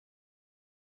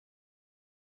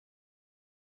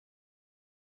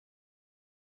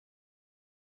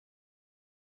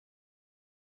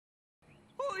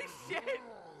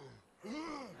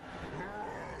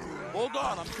Hold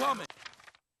on, I'm coming.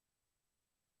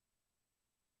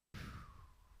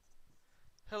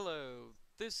 Hello,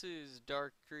 this is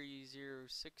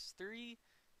DARK3063,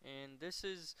 and this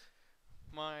is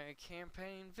my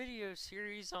campaign video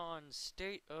series on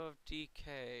State of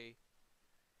Decay.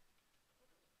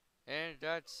 And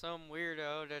that's some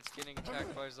weirdo that's getting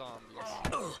attacked by zombies.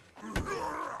 Dude,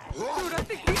 I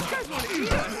think these guys want to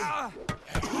eat us!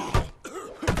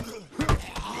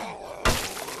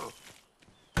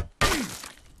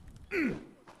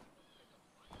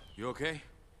 You okay?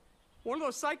 One of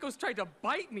those psychos tried to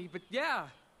bite me, but yeah,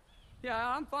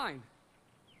 I'm fine.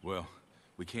 Well,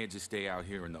 we can't just stay out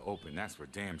here in the open, that's for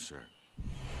damn sure.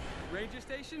 Ranger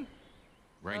station?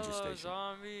 Ranger Hello, station.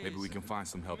 zombies. Maybe we can find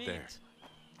some help Meet there.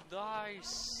 thy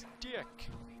stick.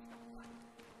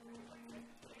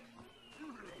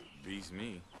 Beats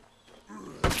me.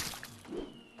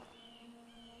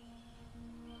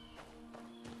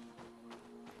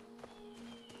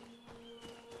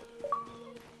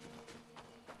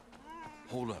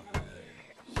 Hold up.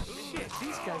 Shit,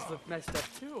 these guys look messed up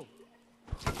too.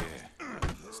 Yeah.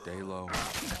 Stay low,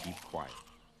 keep quiet.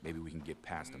 Maybe we can get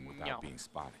past them without being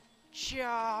spotted.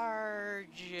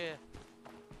 Charge!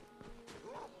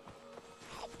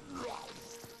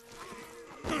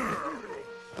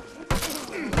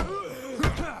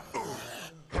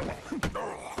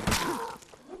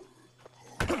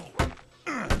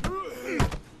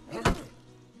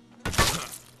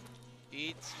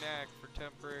 Eat snack for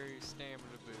temporary stamina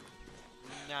boost.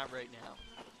 Not right now.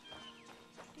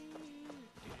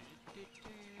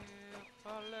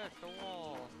 Oh look, a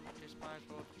wall. Just might as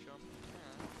well jump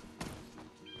down.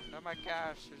 Oh my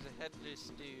gosh, there's a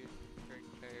headless dude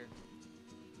right there.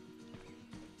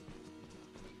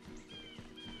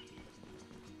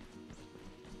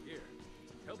 Here,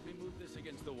 help me move this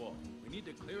against the wall. We need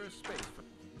to clear a space for...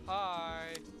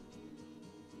 Hi.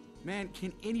 Man,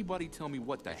 can anybody tell me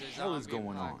what the It's a hell is zombie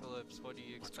going on? apocalypse. What do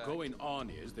you expect? What's going on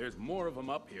is there's more of them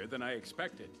up here than I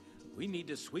expected. We need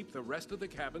to sweep the rest of the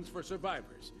cabins for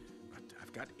survivors. But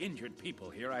I've got injured people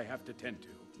here I have to tend to.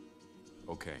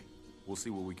 Okay, we'll see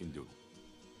what we can do.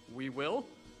 We will?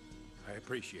 I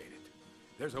appreciate it.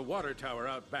 There's a water tower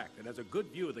out back that has a good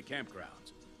view of the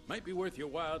campgrounds. Might be worth your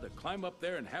while to climb up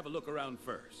there and have a look around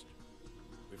first.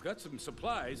 We've got some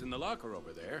supplies in the locker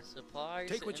over there. Supplies.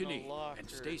 Take what you in a need locker. and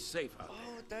stay safe out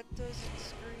Oh, that doesn't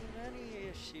scream any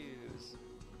issues.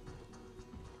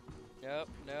 Nope,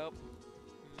 nope.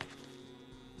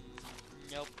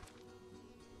 Nope.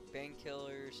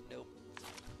 Painkillers, nope.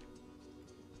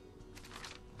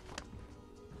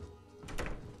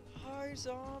 Hi,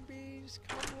 zombies,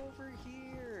 come over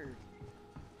here.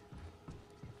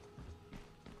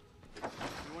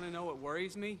 You want to know what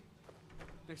worries me?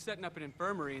 They're setting up an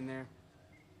infirmary in there.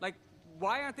 Like,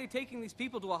 why aren't they taking these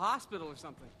people to a hospital or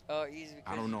something? Oh, easy,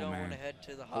 because I don't know, you don't man. want to head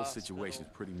to the Whole hospital. situation's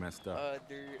pretty messed up.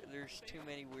 There's too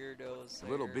many weirdos A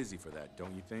little there. busy for that,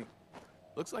 don't you think?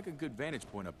 Looks like a good vantage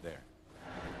point up there.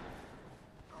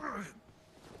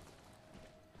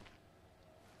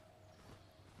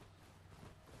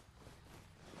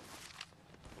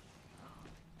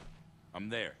 I'm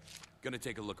there. Gonna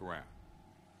take a look around.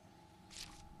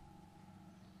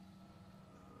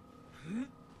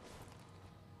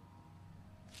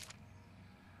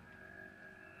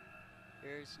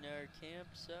 There's our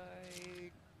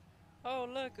campsite. Oh,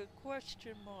 look, a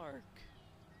question mark.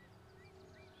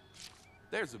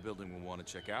 There's a building we'll want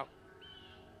to check out.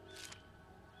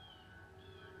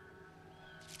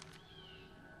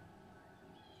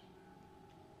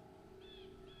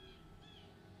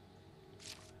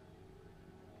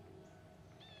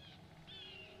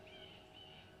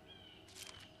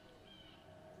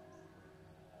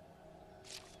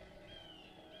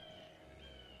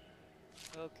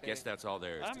 Okay. Guess that's all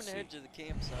there is I'm to gonna see. head to the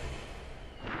campsite.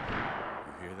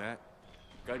 You hear that?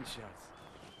 Gunshots.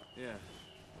 Yeah.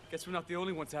 Guess we're not the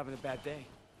only ones having a bad day.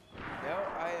 No,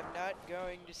 I am not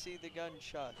going to see the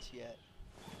gunshots yet.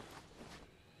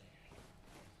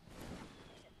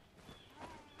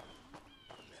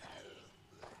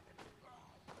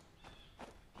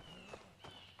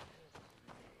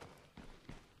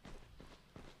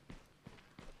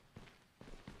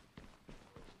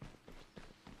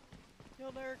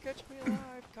 You'll never catch me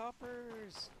alive,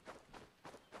 coppers!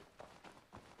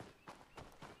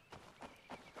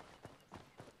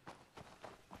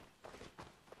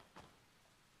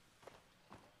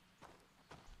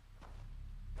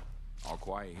 All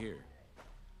quiet here.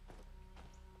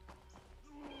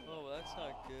 Oh, well, that's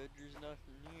not good. There's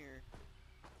nothing here.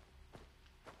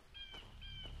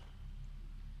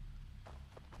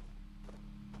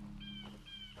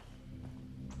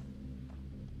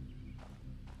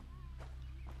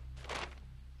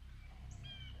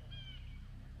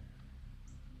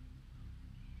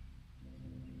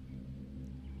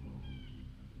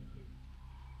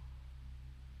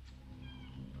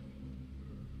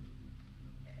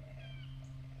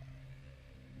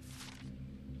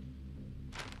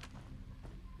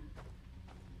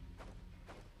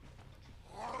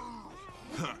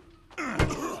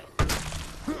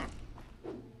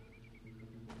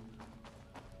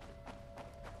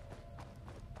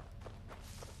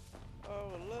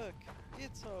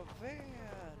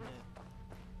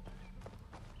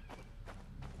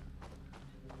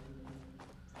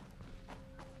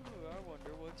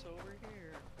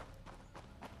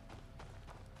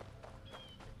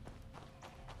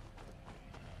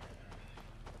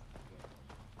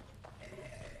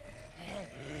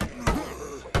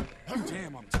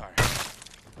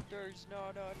 There's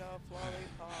not enough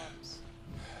lollipops.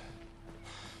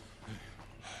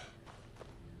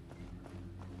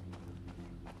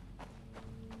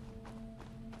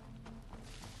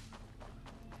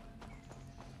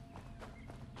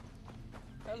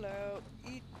 Hello,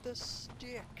 eat the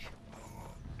stick.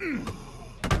 Through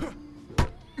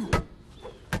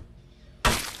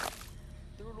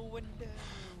the window.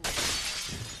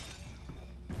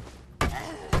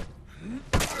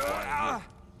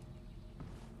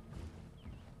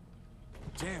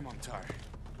 Damn, I'm tired.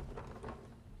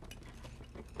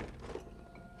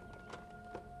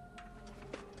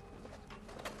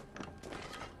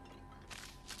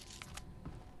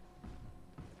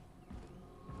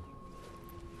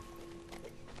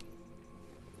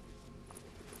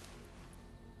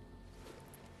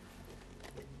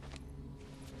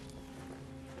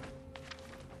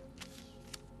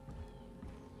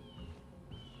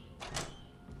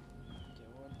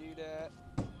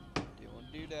 Didn't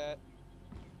want to do that.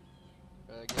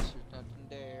 But I guess there's nothing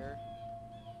there.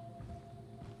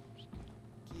 Just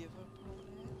give up on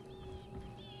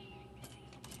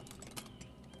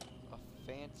that. A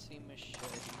fancy machete.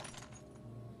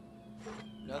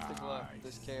 Nothing left.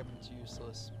 This cabin's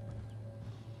useless.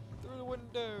 Through the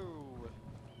window.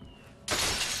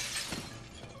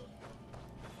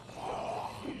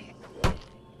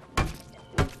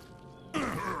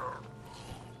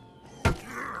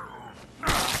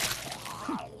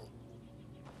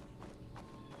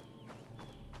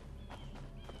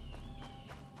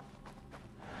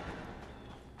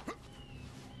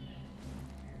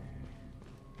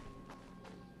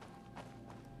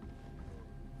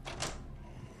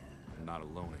 Not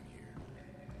alone in here.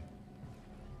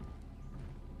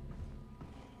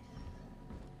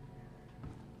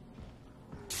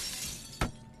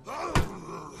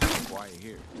 Quiet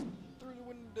here. Through the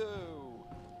window.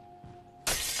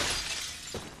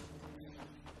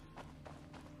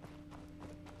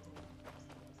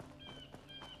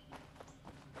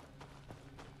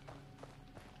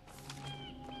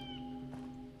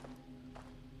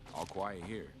 All quiet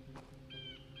here.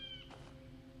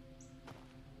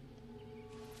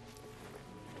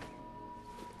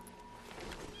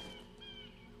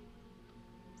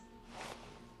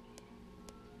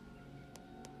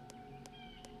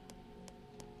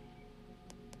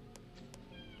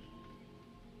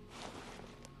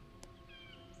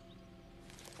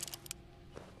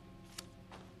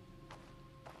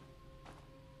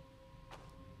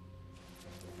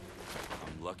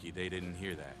 Lucky they didn't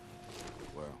hear that.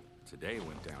 Well, today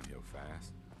went downhill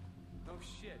fast. No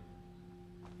shit.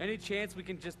 Any chance we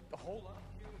can just hold up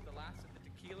here with the last of the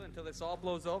tequila until this all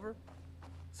blows over?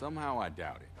 Somehow I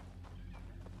doubt it.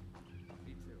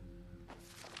 Me too.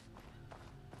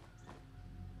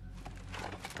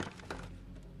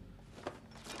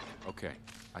 Okay,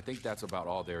 I think that's about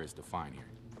all there is to find here.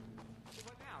 So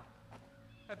what now?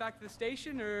 Head back to the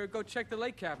station or go check the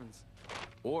lake cabins?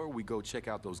 Or we go check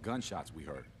out those gunshots we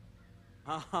heard.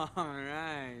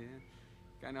 Alright.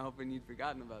 Kinda hoping you'd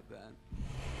forgotten about that.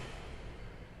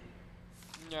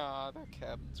 Nah, that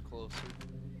cabin's closer.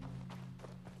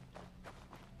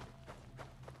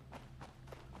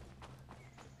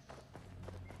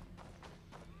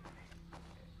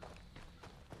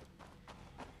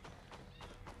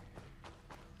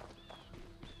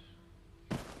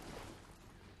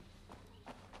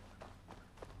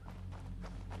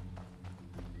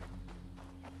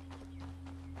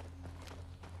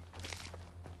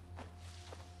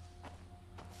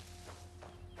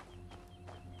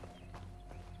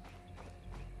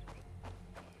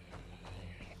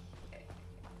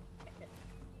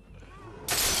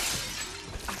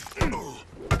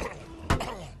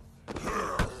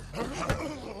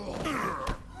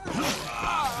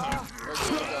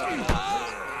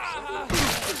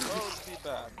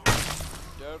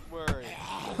 Don't worry,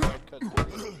 I might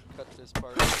cut this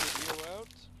part of the video out.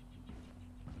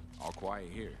 All quiet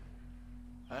here.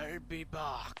 I'll be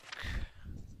back.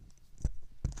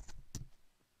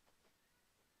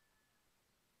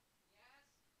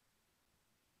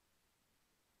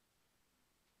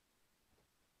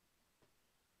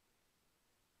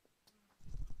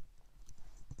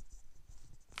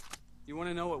 You want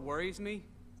to know what worries me?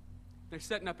 They're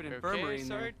setting up an infirmary Okay, in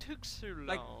sorry there. it took so long.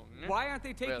 Like, why aren't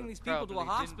they taking these people to a probably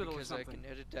hospital didn't or because something? I can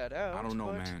edit that out. I don't know,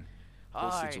 but man.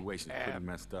 Whole I situation's pretty am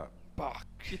messed up. back.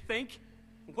 You think?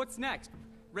 What's next?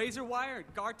 Razor wire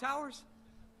and guard towers?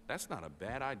 That's not a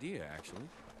bad idea, actually.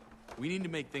 We need to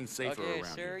make things safer Okay,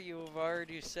 around sir, here. you have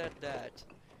already said that.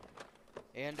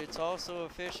 And it's also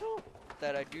official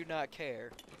that I do not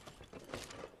care.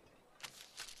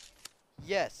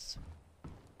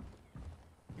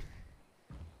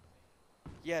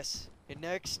 Yes, and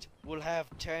next we'll have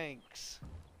tanks.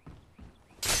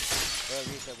 Well, at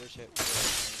least I wish it would have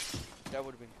tanks. That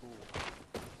would have been cool.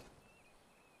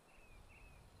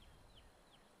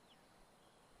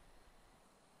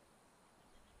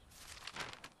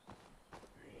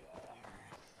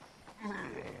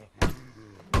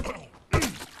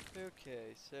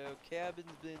 Okay, so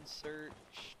cabin's been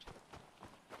searched.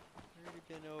 Already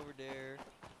been over there.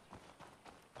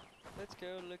 Let's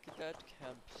go look at that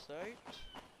campsite.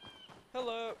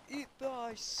 Hello, eat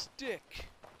thy stick.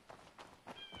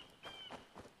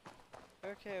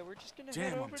 Okay, we're just gonna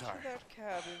head Damn, I'm over to tired. that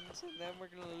cabins and then we're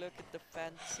gonna look at the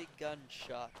fancy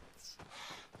gunshots.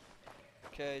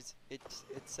 Cause it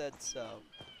said so.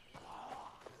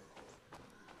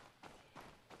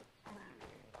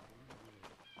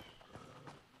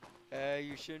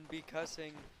 You shouldn't be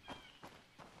cussing.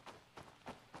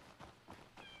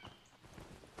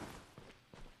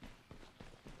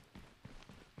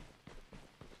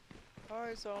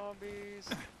 Hi zombies,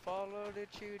 follow the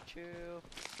choo-choo.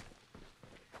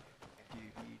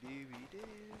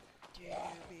 Doobie-doobie-doo,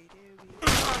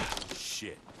 doobie-doobie-doo.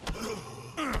 Shit.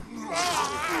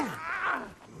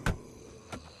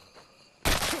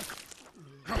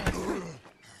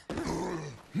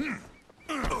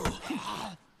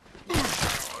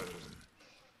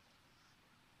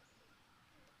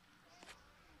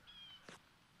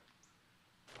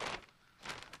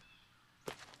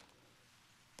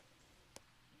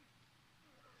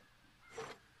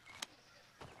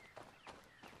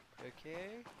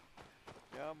 Okay.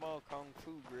 Now I'm all Kung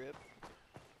Fu grip.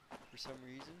 For some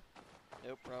reason.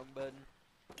 Nope, wrong button.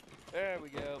 There we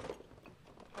go.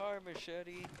 Hi,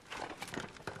 machete.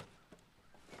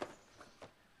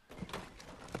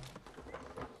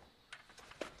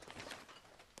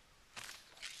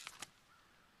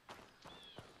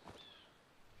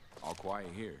 All quiet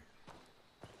here.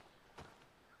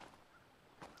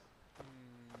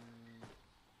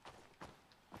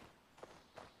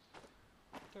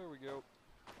 There we go.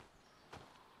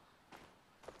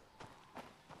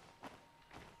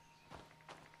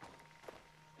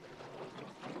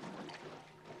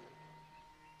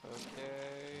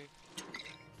 Okay.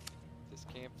 This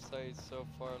campsite is so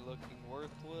far looking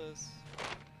worthless.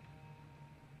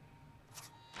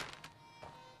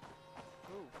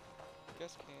 Ooh,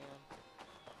 guess can.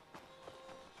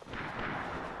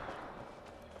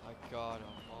 My god,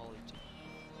 I'm Molly.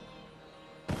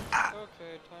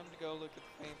 Okay, time to go look at the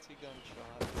fancy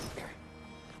gunshots.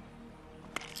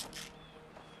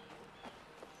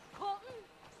 Colton?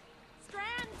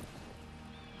 Strand?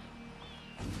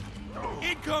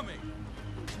 Incoming!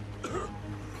 Oops.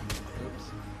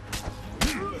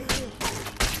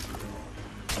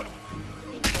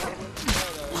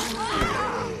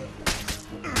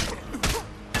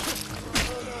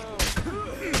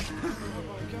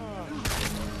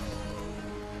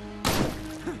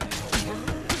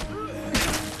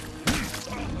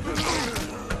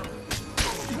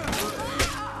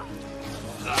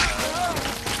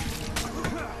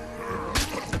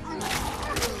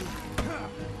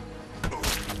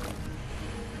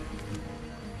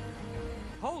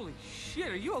 Holy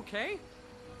shit, are you okay?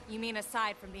 You mean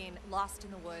aside from being lost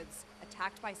in the woods,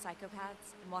 attacked by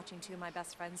psychopaths, and watching two of my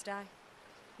best friends die?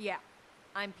 Yeah,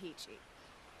 I'm peachy.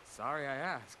 Sorry I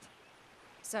asked.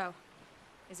 So,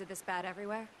 is it this bad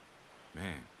everywhere?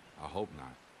 Man, I hope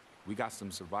not. We got some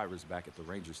survivors back at the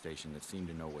ranger station that seem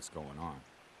to know what's going on.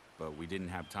 But we didn't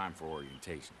have time for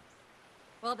orientation.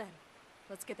 Well then,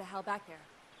 let's get the hell back there.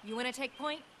 You wanna take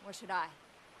point, or should I?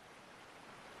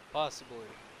 Possibly.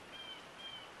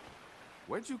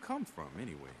 Where'd you come from,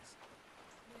 anyways?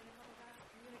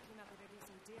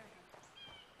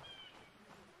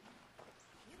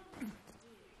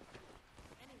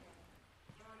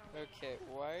 Okay,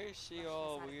 why is she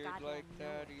all weird like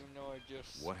that, even though I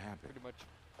just What happened? pretty much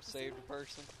saved a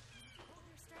person?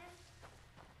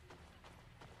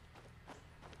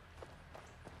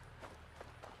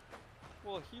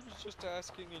 Well, he was just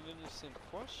asking an innocent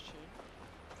question.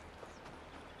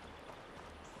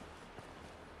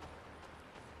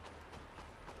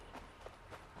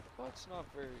 Well, it's not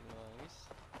very nice.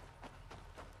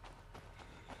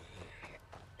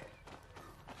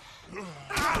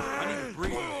 I need to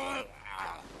breathe.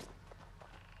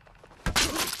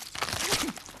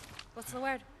 What's the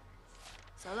word?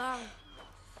 So long.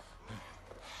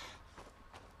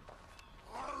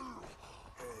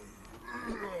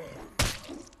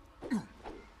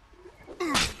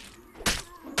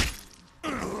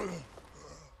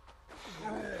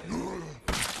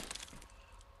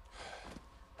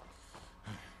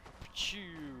 Chew.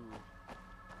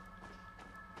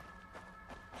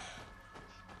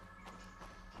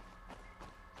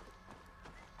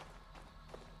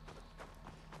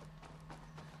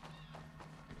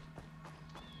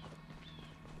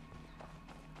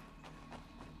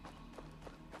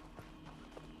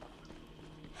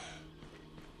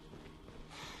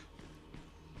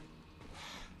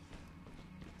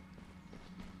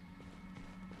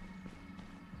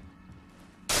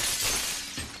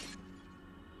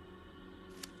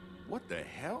 the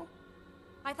hell?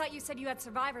 I thought you said you had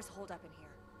survivors holed up in here.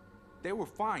 They were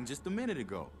fine just a minute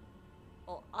ago.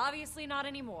 Well, obviously not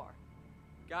anymore.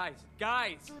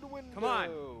 Guys! Through the window. Come on!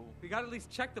 We gotta at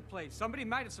least check the place. Somebody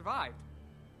might have survived.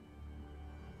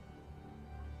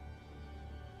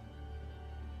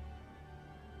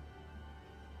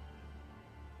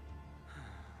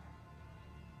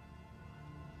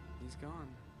 He's gone.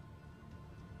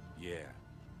 Yeah.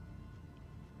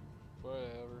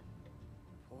 Whatever.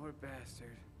 Poor bastard.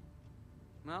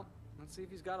 Well, let's see if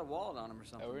he's got a wallet on him or I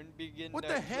something. wouldn't be getting What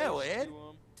that the hell, close Ed? to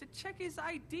him. To check his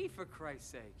ID, for Christ's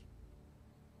sake.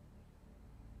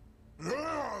 Shit!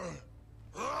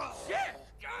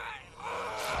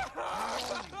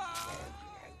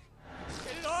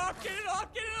 Get it off! Get it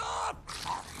off! Get it off!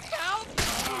 Help!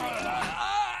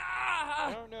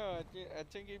 I don't know. I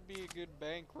think he'd be a good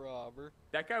bank robber.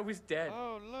 That guy was dead.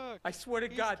 Oh, look. I swear to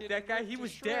he's God, getting that guy, ripped he to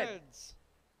was dead. shreds.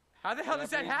 How the hell Can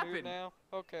does I that please move happen? now?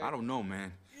 Okay. I don't know,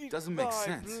 man. Eat Doesn't make my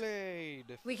sense.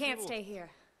 Blade. We can't Phew. stay here.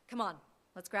 Come on,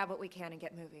 let's grab what we can and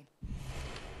get moving.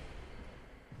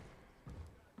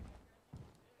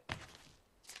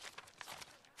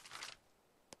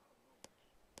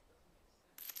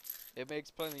 It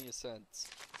makes plenty of sense.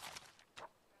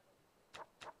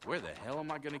 Where the hell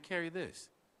am I gonna carry this?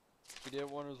 He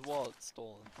didn't want his wallet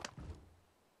stolen.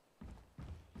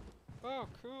 Oh,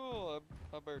 cool.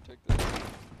 I better take this.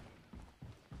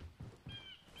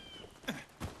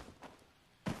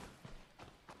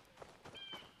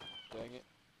 Dang it.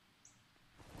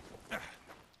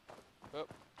 Oh.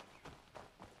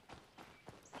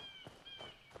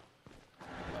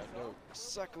 I know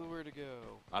exactly where to go.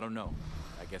 I don't know.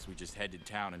 I guess we just head to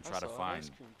town and try to saw an find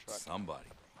ice cream truck. somebody.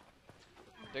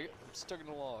 Dang it, I'm stuck in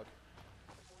a log.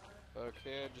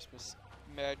 Okay, I just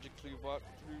magically walked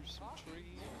through some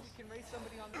trees. We can raise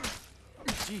somebody on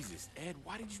the Jesus, Ed,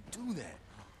 why did you do that?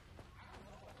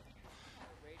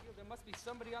 radio. There must be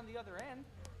somebody on the other end.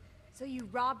 So you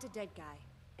robbed a dead guy,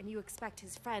 and you expect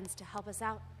his friends to help us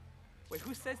out? Wait,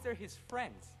 who says they're his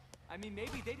friends? I mean,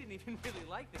 maybe they didn't even really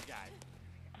like the guy.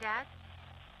 Dad?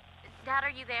 Dad, are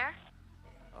you there?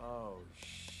 Oh,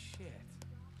 shit.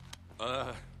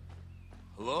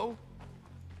 Hello?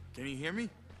 Can you hear me?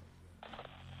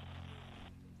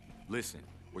 Listen,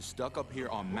 we're stuck up here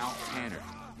on Mount Tanner.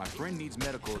 My friend needs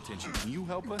medical attention. Can you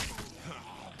help us?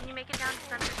 Can you make it down to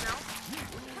Spencer's Mill?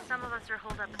 Some of us are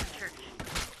holed up at the church.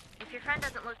 If your friend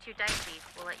doesn't look too dicey,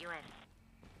 we'll let you in.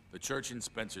 The church in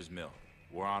Spencer's Mill.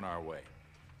 We're on our way.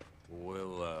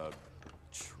 We'll,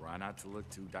 try not to look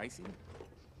too dicey.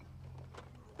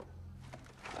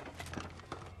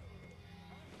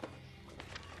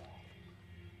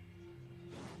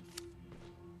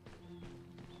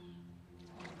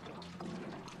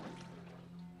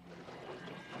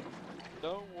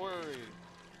 Don't worry.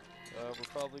 We're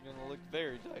probably gonna look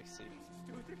very dicey.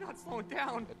 Dude, they're not slowing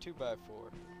down. A 2x4.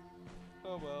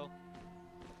 Oh well.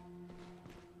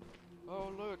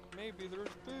 Oh look, maybe there's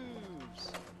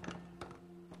boobs.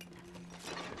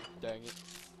 Dang it.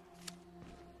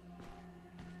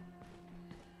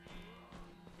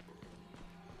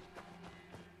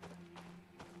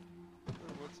 Oh,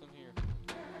 what's in here?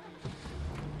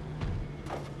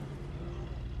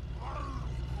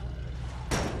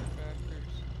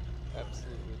 Crackers?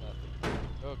 Absolutely nothing.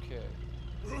 Okay.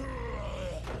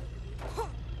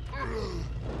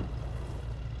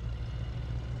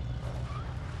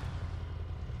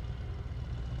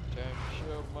 Time to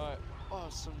show my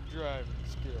awesome driving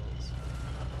skills.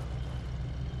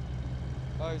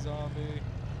 Hi, zombie.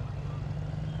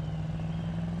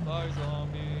 Hi,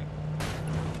 zombie.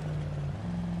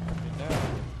 And now,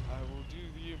 I will do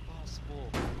the impossible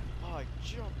by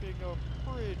jumping a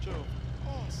bridge of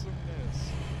awesomeness.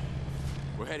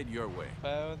 We're headed your way. I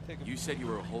don't think You said you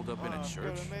were holed up in a I'm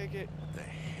church? gonna make it. What the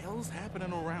hell's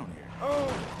happening around here? Oh,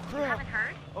 You crap! haven't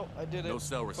heard? Oh, I did it. No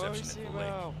cell reception Spicy at the lake.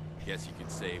 Mouse. Guess you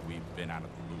could say we've been out of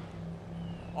the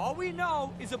loop. All we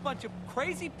know is a bunch of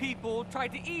crazy people tried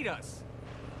to eat us.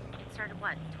 It started,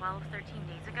 what, 12, 13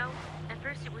 days ago? At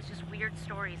first it was just weird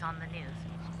stories on the news.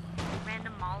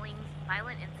 Random maulings,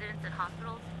 violent incidents at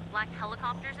hospitals, black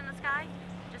helicopters in the sky.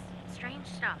 Just strange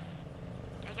stuff.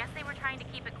 I guess they were trying to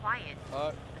keep it quiet.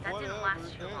 But that Whatever. didn't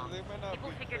last too They long. might not People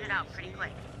be figured it out pretty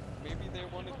crazy. quick. Maybe they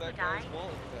wanted People that who guy's die,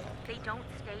 wallet back. They don't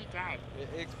stay dead.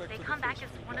 Except They for the come back first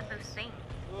as few one of those guys. things.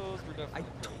 Those were I definitely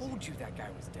crazy. told you that guy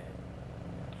was dead.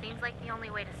 Seems like the only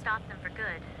way to stop them for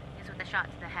good is with a shot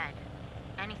to the head.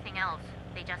 Anything else,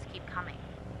 they just keep coming.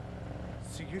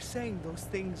 So you're saying those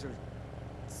things are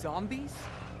zombies?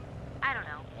 I don't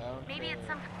know. I don't Maybe it's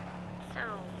care. some...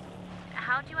 So,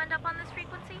 how'd you end up on this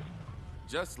frequency?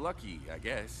 Just lucky, I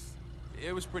guess.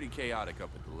 It was pretty chaotic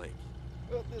up at the lake.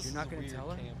 This You're is not a gonna weird tell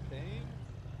her? campaign.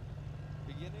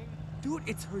 Beginning? Dude,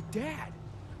 it's her dad.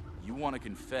 You want to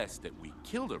confess that we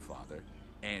killed her father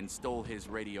and stole his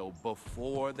radio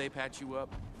before they patch you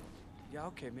up? Yeah,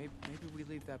 okay, maybe we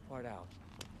leave that part out.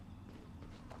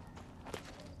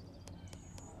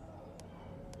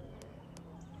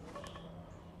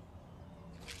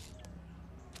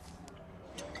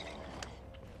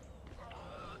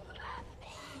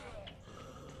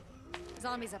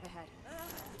 Zombies up ahead.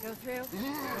 Go through,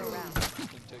 go around. Can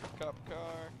take the cop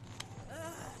car.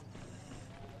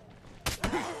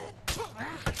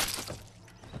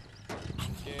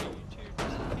 Yeah, you two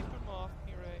just keep him off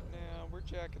me right now. We're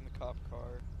jacking the cop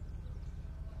car.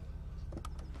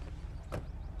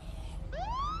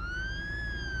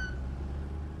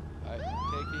 I'm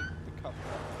taking the cop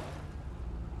car.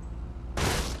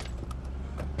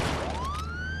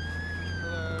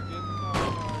 Hello, get in the cop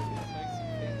car. It's nice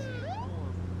and fancy and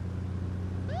warm.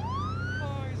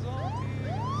 Hi,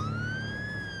 zombies!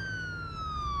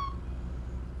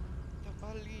 The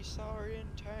police are in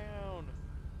town.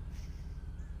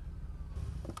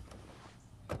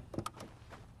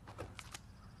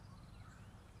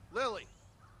 Lily,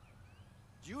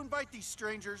 did you invite these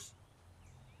strangers?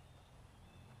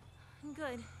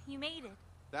 Good. You made it.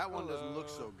 That one doesn't look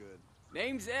Hello. so good.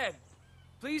 Name's Ed.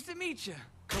 Pleased to meet you.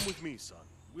 Come with me, son.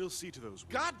 We'll see to those wounds.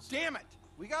 God damn it!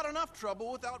 We got enough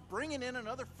trouble without bringing in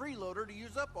another freeloader to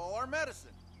use up all our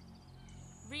medicine.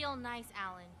 Real nice,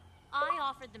 Alan. I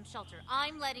offered them shelter.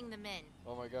 I'm letting them in.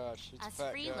 Oh my gosh, it's Us a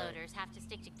fat freeloaders have to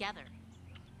stick together.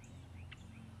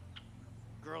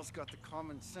 Girl's got the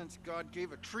common sense God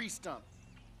gave a tree stump.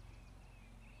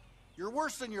 You're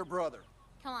worse than your brother.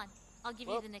 Come on. I'll give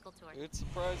Well, you the nickel tour. It's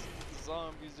surprising that the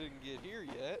zombies didn't get here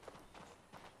yet.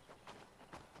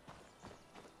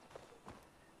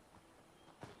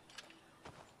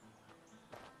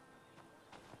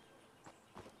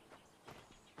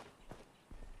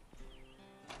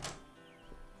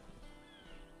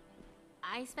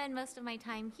 I spend most of my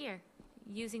time here,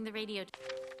 using the radio to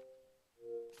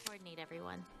coordinate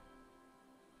everyone.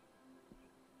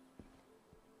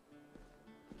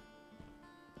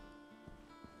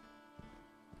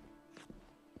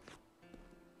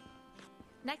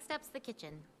 Next up's the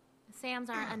kitchen. Sam's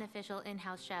our unofficial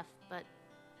in-house chef, but,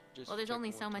 Just well, there's check only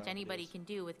what so much time it anybody is. can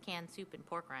do with canned soup and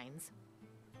pork rinds.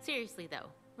 Seriously, though,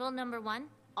 rule number 1,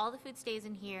 all the food stays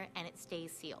in here and it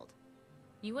stays sealed.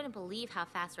 You wouldn't believe how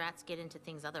fast rats get into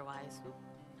things otherwise.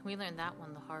 We learned that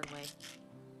one the hard way.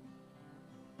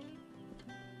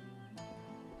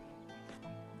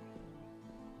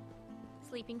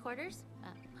 Sleeping quarters?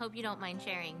 Hope you don't mind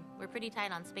sharing. We're pretty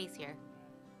tight on space here.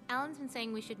 Alan's been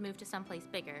saying we should move to someplace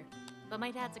bigger, but my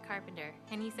dad's a carpenter,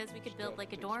 and he says we could build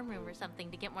like a dorm room or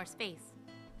something to get more space.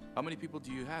 How many people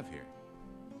do you have here?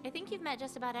 I think you've met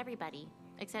just about everybody,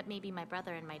 except maybe my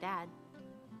brother and my dad.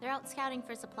 They're out scouting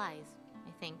for supplies,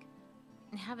 I think.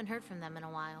 I haven't heard from them in a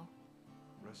while.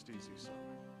 Rest easy, son.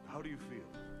 How do you feel?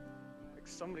 Like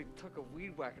somebody took a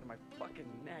weed whacker to my fucking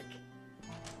neck.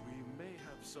 We may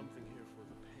have something here for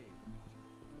the pain.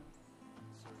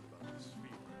 Concerned about this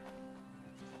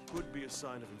fever. Could be a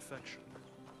sign of infection.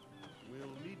 We'll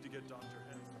need to get Dr.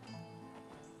 Henry.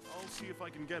 I'll see if I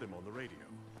can get him on the radio.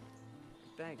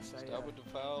 Thanks, Stop with the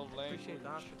foul language. appreciate the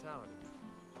hospitality.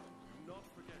 Do not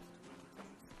forget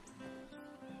to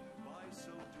by so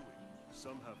doing,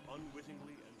 some have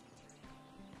unwittingly entered.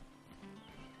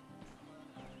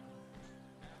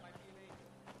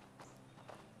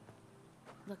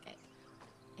 Look,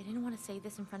 I didn't want to say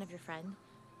this in front of your friend,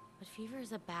 but fever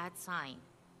is a bad sign,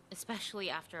 especially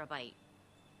after a bite.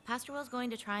 Pastor Will's going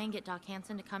to try and get Doc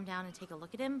Hansen to come down and take a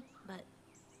look at him, but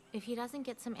if he doesn't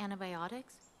get some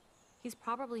antibiotics, he's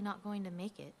probably not going to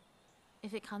make it.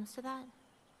 If it comes to that,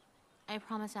 I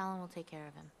promise Alan will take care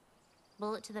of him.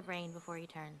 Bullet to the brain before he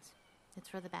turns. It's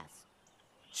for the best.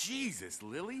 Jesus,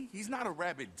 Lily, he's not a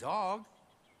rabid dog.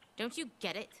 Don't you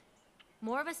get it?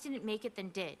 More of us didn't make it than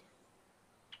did.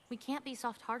 We can't be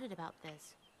soft-hearted about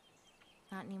this.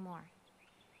 Not anymore.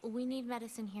 We need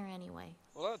medicine here anyway.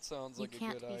 Well, that sounds You like a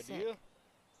can't good be idea. sick.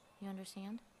 You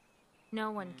understand?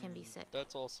 No one can be sick.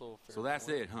 That's also a fair So that's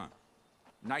point. it, huh?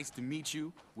 Nice to meet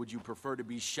you. Would you prefer to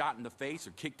be shot in the face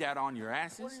or kicked out on your What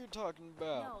asses? are you talking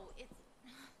about? No, it's...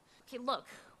 Okay, look.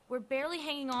 We're barely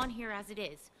hanging on here as it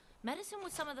is. Medicine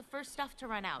was some of the first stuff to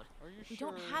run out. Are you We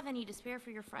sure? don't have any to spare for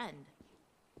your friend.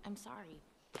 I'm sorry.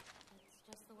 It's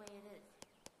just the way it is.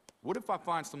 What if I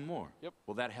find some more? Yep.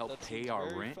 Will that help That pay seems our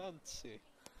very rent?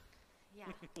 Yeah.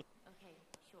 fancy. Okay,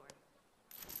 sure.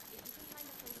 If you can find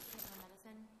a place to take our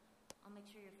medicine, I'll make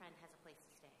sure your friend has a place to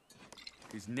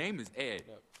stay. His name is Ed.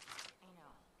 Yep. I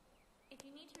know. If you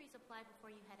need to resupply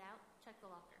before you head out, check the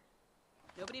locker.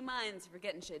 Nobody minds if you're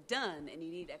getting shit done and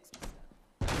you need extra stuff.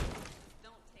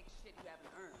 Don't take shit you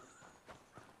haven't earned.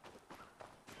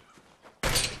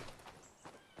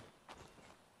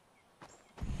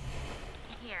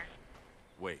 Here.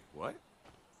 Wait, what?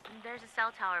 There's a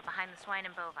cell tower behind the swine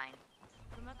and bovine.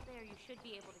 From up there, you should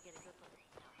be able to get a good look.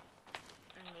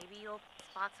 And maybe you'll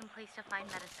spot some place to find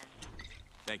medicine.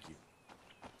 Thank you.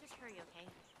 Just hurry, okay?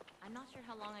 I'm not sure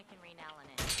how long I can rein Alan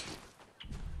in.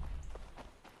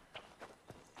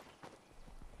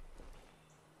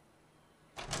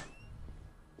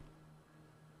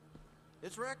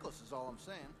 It's reckless is all I'm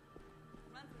saying.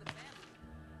 Runs in the family.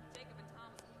 Jacob and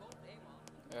Thomas are both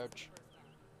AWOL. Ouch.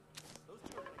 Those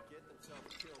two are gonna get themselves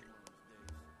killed one of these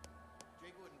days.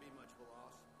 Jake wouldn't be much of a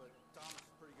loss, but Thomas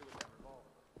is pretty good with that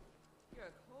revolver. You're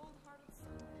a cold-hearted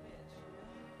son of a bitch.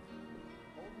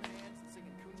 Holding hands and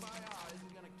singing Kumbaya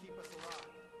isn't gonna keep us alive.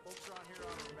 Folks around here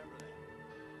ought to remember that.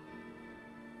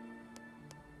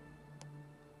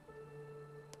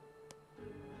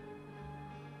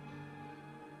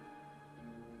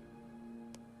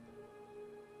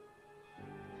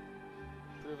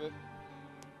 Prove it.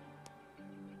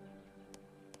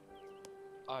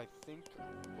 I think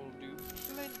we'll do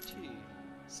plenty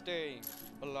staying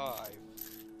alive.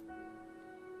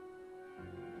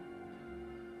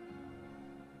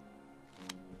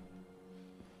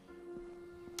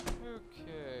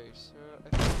 Okay, so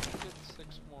I think we get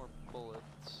 6 more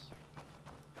bullets.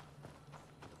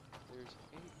 There's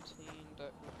 18,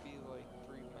 that would be like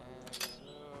 3 mags,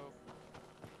 so...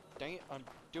 Dang it, I'm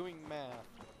doing math.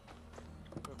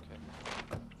 Okay.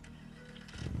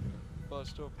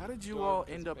 Bust open How did you door all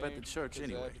because end up at the bank, church 'cause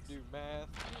I had anyways? to do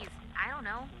math. Geez, I don't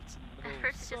know. It's in the At middle of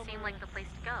first it just seemed summer. like the place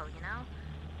to go, you know?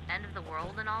 End of the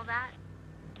world and all that.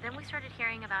 Then we started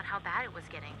hearing about how bad it was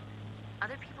getting.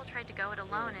 Other people tried to go it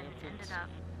alone and it ended up...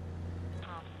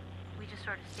 Well, we just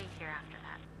sort of stayed here after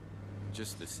that.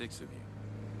 Just the 6 of you.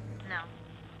 No.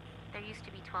 There used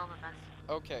to be 12 of us.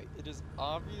 Okay, it is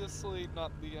obviously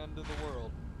not the end of the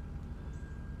world.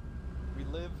 We're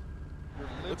living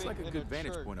Looks like a in good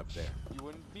vantage point up church. there. You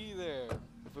wouldn't be there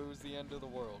if it was the end of the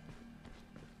world.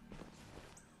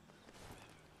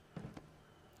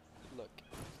 Look,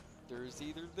 there's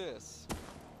either this.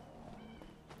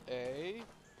 A.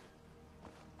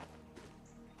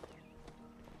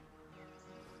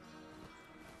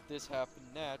 This happened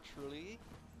naturally.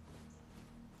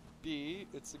 B.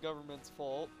 It's the government's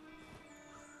fault.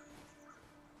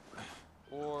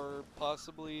 Or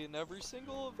possibly in every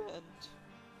single event.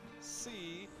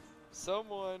 C.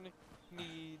 Someone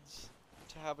needs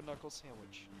to have a knuckle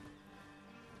sandwich.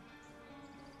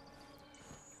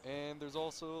 And there's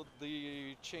also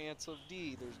the chance of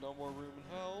D. There's no more room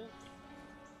in hell.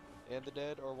 And the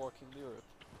dead are walking the earth.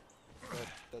 But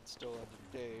that's still end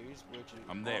of days, which it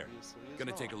I'm there. obviously is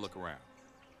Gonna take a not. look around.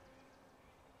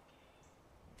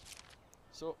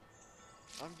 So,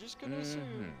 I'm just gonna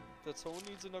assume that someone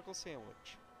needs a knuckle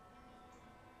sandwich.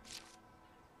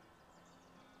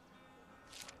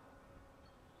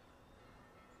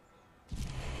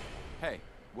 Hey,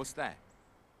 what's that?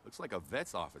 Looks like a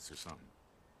vet's office or something.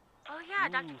 Oh yeah,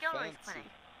 Dr. Ooh, Gilroy's fancy.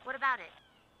 clinic. What about it?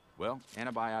 Well,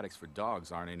 antibiotics for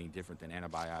dogs aren't any different than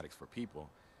antibiotics for people,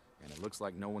 and it looks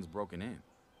like no one's broken in.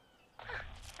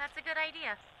 That's a good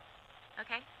idea.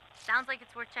 Okay, sounds like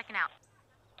it's worth checking out.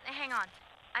 Hang on.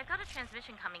 I've got a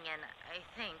transmission coming in, I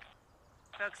think.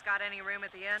 Folks got any room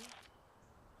at the inn?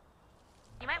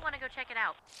 You might want to go check it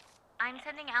out. I'm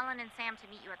sending Alan and Sam to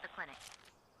meet you at the clinic.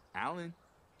 Alan?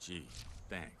 Gee,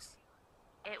 thanks.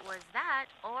 It was that,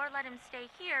 or let him stay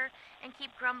here and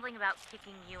keep grumbling about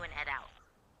kicking you and Ed out.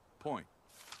 Point.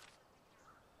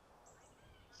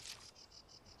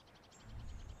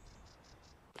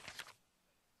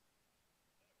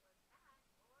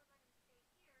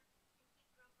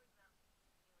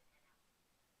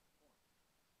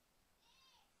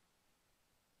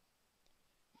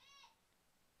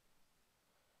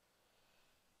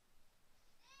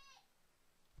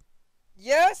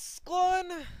 Yes,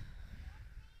 Glenn?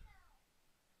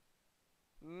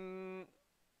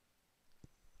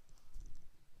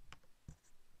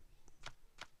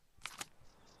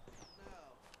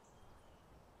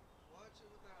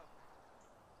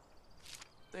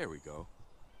 There we go.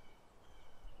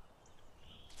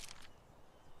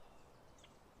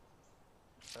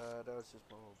 That was just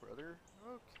my little brother.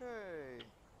 Okay.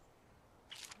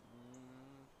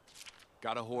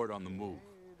 Got a horde on the move.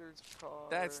 Hey, there's a car.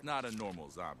 That's not a normal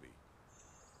zombie.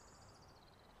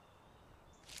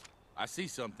 I see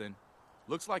something.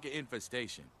 Looks like an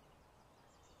infestation.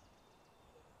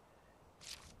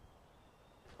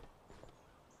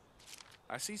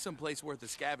 I see some place worth a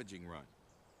scavenging run.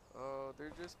 Oh,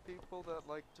 they're just people that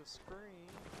like to scream.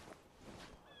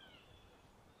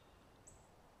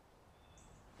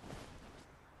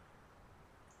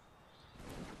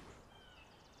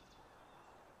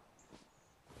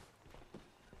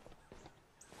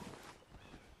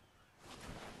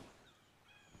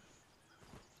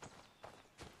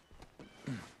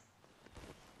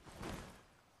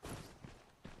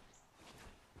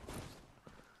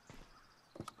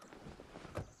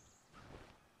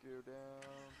 Down.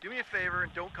 Do me a favor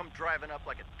and don't come driving up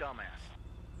like a dumbass.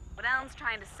 What Alan's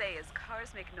trying to say is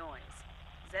cars make noise.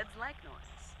 Zeds like noise.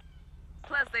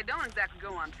 Plus, they don't exactly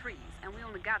grow on trees, and we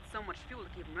only got so much fuel to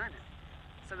keep them running.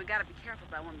 So we gotta be careful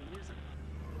about when we use them.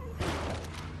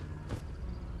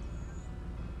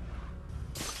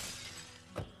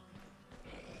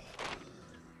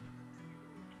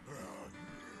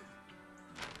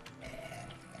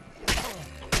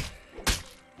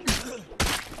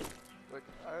 Like,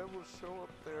 I will show up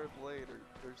there later.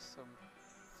 There's some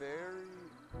very...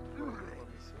 Wait, let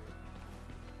me see.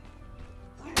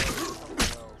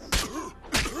 Something else.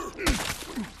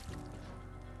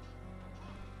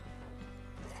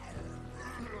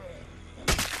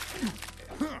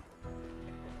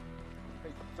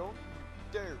 Hey, don't you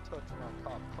dare touch my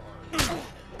cop car.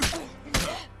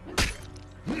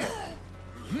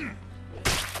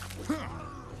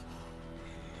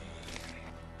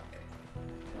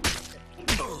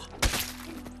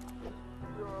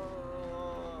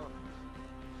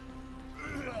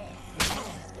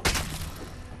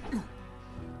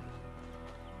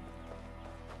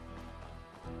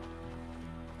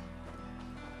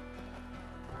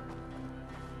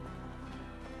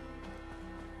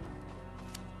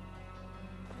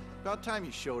 About time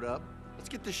you showed up. Let's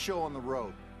get this show on the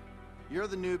road. You're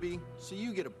the newbie, so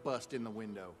you get a bust in the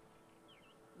window.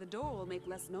 The door will make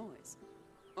less noise.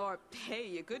 Or, hey,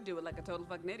 you could do it like a total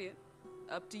fucking idiot.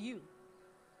 Up to you.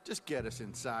 Just get us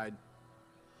inside.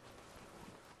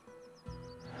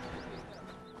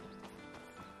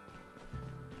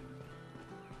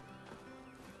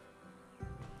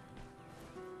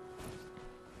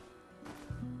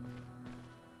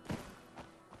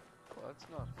 Well, that's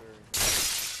not very nice.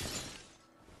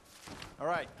 All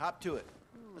right, hop to it.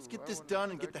 Let's get Ooh, I this wonder done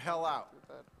if and they get the can hell out. do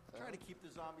that Try to fast. keep the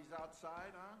zombies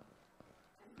outside, huh?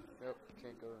 Yep,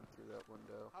 can't go in through that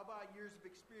window. How about years of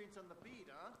experience on the beat,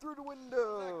 huh? Through the How'd that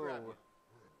grab window! you?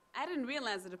 I didn't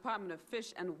realize the Department of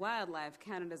Fish and Wildlife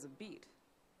counted as a beat.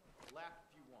 Laugh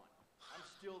if you want. I'm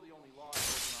still the only law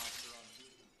enforcement officer on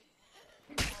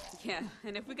duty. Yeah,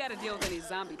 and if we gotta deal with any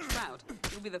zombie trout,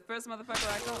 you'll be the first motherfucker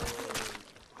I call.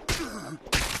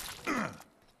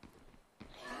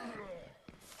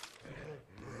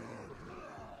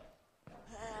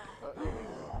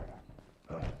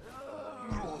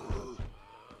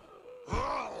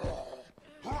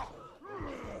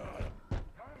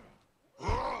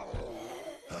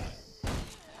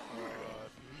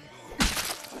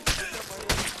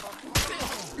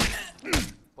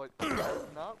 But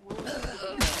I'm not willing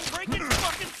to Break its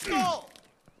fucking skull!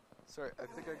 Sorry, I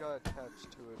think I got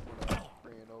attached to it when I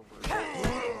ran over it.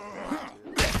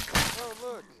 Oh,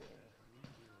 look!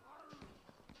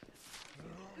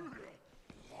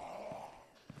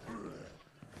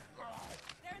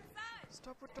 They're inside!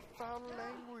 Stop with the foul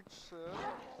language, sir.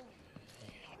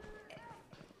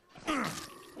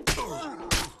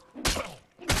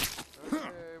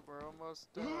 Okay, we're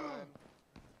almost done.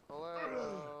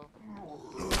 Hello.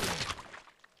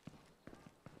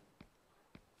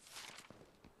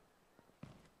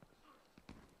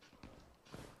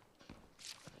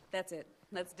 That's it.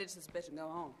 Let's ditch this bitch and go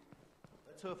home.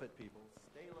 Let's hoof it, people.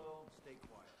 Stay low, stay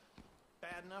quiet.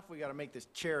 Bad enough we gotta make this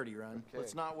charity run. Okay.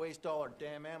 Let's not waste all our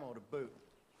damn ammo to boot.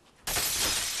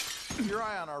 Keep your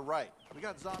eye on our right. We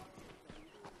got zombies.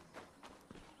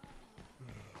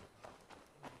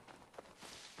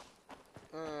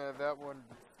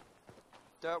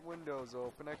 That window's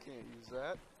open. I can't use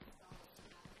that.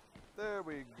 There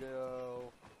we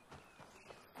go.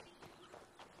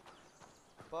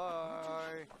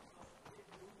 Bye.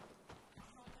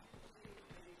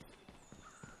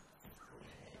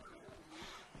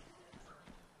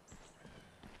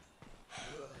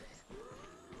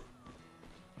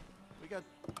 We got...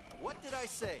 What did I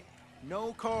say?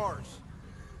 No cars.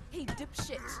 Hey,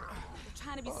 dipshit! We're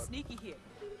trying to be sneaky here.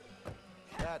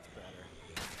 That's better.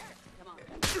 Come on.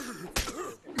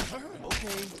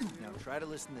 Okay, now try to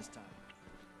listen this time.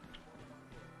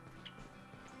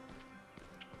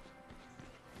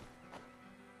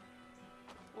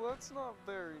 Well, that's not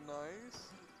very nice.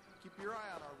 Keep your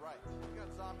eye on our right. We got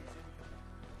zombies in.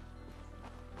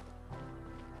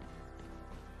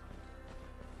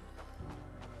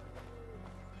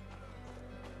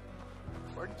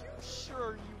 Are you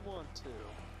sure you want to?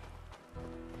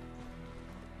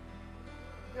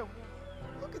 Yeah,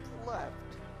 look at the left.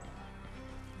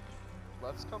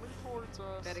 Left's coming towards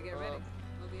us. Better get ready.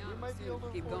 We'll be on might be soon. able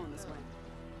to Keep avoid going this that. way.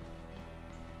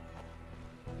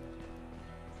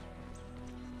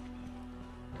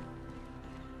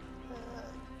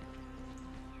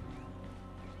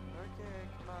 Okay,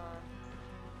 come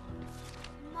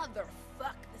on.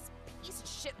 Motherfuck, this piece of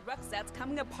shit rucksack's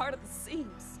coming apart at the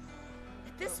seams.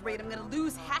 At this rate, I'm gonna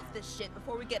lose half this shit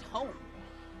before we get home.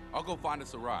 I'll go find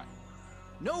us a ride.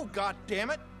 No,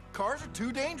 goddammit! Cars are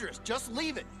too dangerous. Just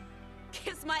leave it.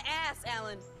 Kiss my ass,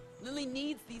 Alan. Lily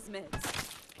needs these meds.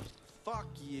 Fuck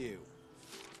you.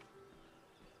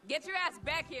 Get your ass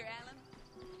back here, Alan.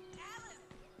 Alan!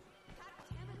 God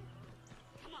damn it.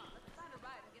 Come on, let's find a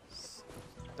ride and get this.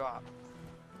 Stop.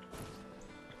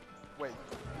 Wait,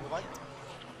 what?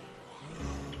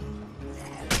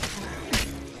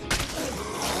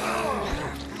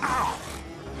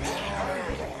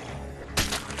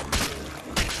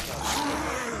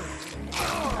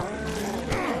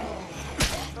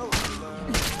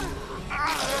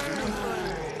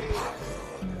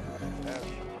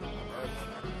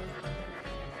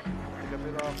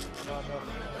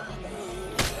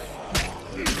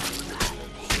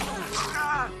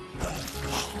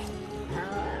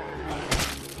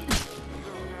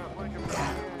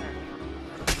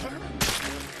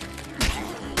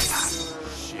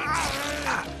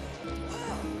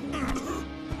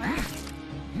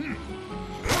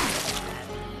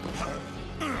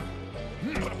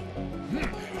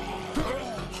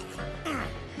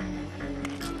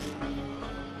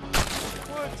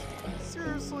 What?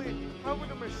 Seriously? How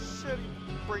would a machete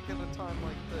break in a time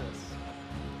like this?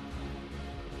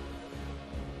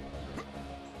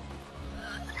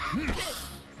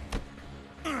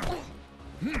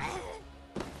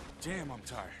 Damn, I'm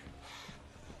tired.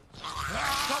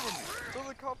 Cover me! To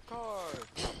the cop car!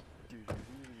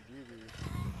 Doo-doo-doo-doo-doo.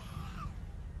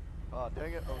 Aw,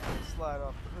 dang it. I was gonna slide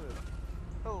off the hood.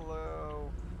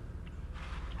 Hello.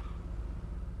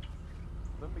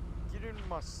 Let me get in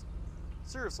my...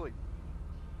 Seriously.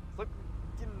 Let me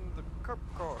get in the cop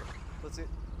car. That's it.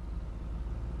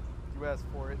 You asked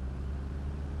for it.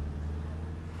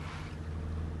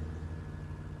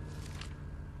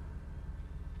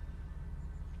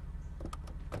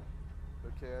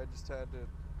 Okay, I just had to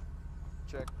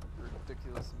check a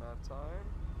ridiculous amount of time.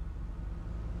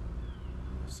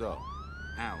 So,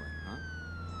 Alan,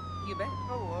 huh? You bet.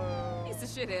 Hello. He's a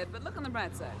shithead, but look on the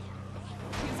bright side.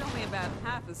 He's only about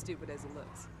half as stupid as he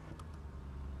looks.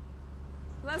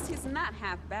 Plus, he's not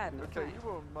half bad in a Okay, fight. you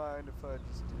won't mind if I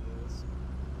just do this.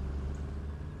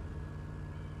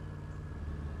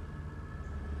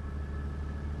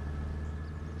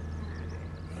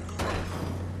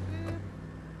 Beep,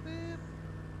 beep.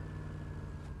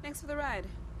 Thanks for the ride.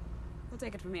 We'll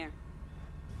take it from here.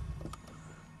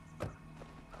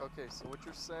 Okay, so what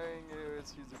you're saying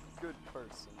is he's a good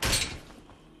person.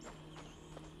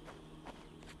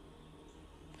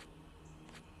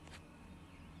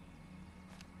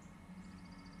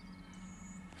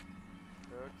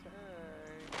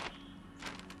 Okay.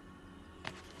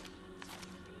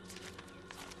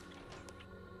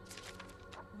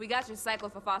 We got your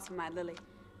cyclophosphamide, Lily.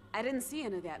 I didn't see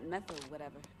any of that methyl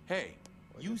whatever. Hey,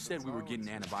 Well, I you guess said that's we were all getting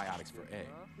it's antibiotics for A.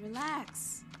 enough.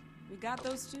 Relax. We got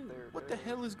those too. There it What the is.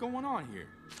 hell is going on here?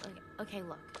 Okay,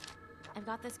 look. I've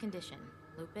got this condition,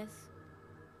 lupus.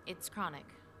 It's chronic,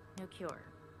 no cure.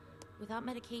 Without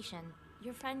medication,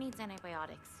 your friend needs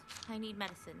antibiotics. I need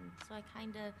medicine, so I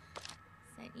kinda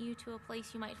sent you to a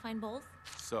place you might find both.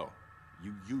 So,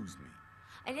 you used me.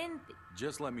 I didn't.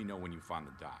 Just let me know when you find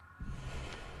the doc.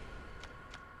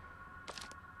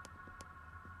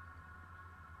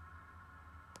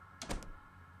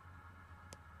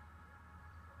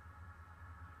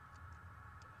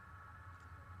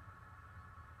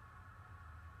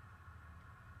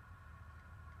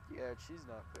 Yeah, she's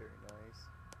not very nice.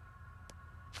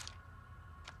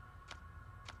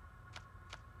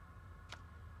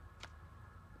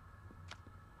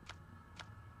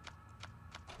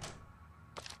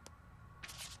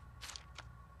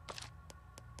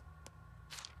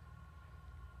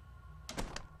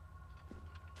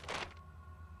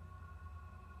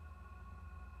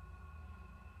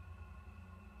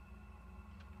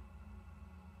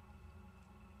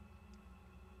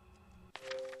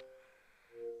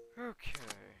 Okay.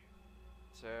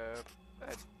 So,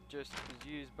 that just was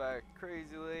used by a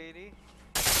crazy lady.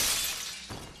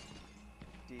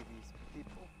 Devious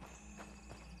people. Let's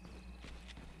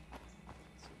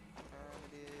see what time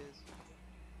it is.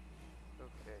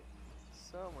 Okay.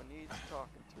 Someone needs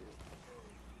talking to.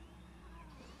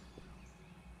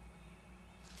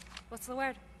 What's the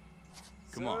word?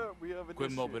 Come Sir, on. we have an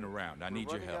Quit issue. moping around. I We're need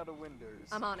your running help. out of windows.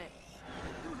 I'm on it.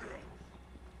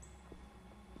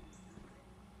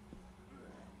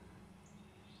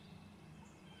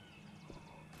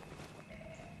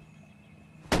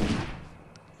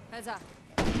 Heads up.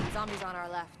 Zombies on our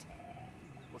left.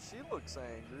 Well, she looks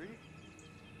angry.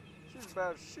 She's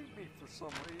about to shoot me for some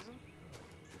reason.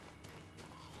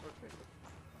 Okay.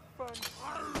 Fun.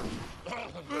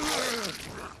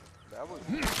 That was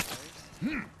nice.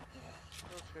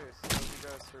 Okay, so we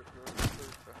gotta search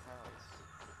the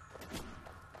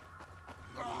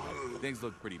house. Things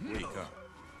look pretty bleak, huh?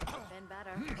 Been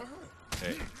better.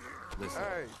 Hey, listen.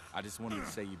 Hey. I just wanted to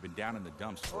say you've been down in the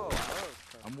dumps for a Oh, while. that was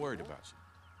kinda I'm worried cool. about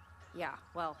you. Yeah,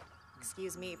 well,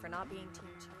 excuse me for not being too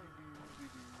chill.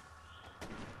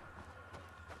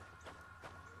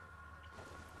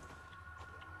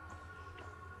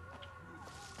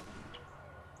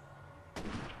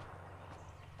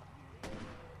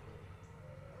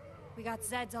 We got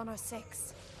Zeds on our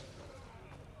 6.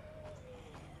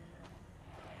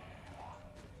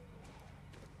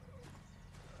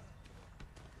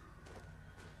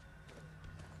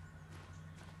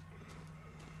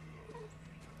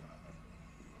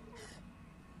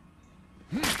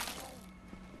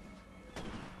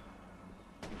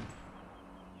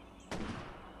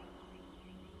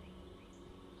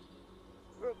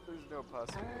 Well, there's no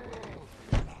possibility.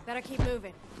 Better keep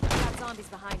moving. We got zombies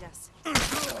behind us.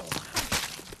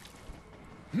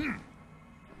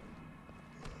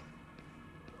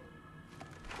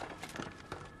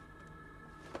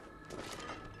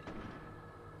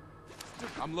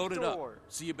 I'm loaded Door. up.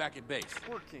 See you back at base.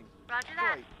 Working. Roger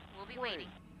that. Right. We'll be Right. waiting.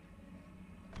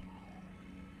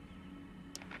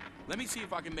 Let me see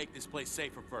if I can make this place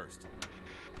safer first.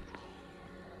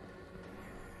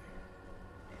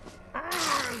 Grab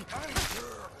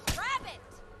it!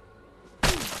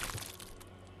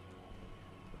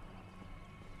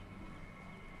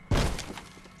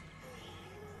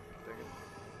 Dang it.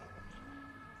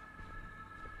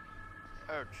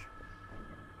 Ouch.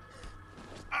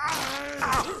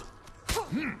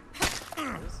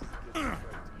 This is getting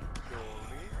back to kill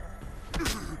me.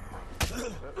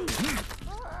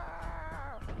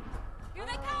 Here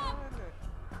they come!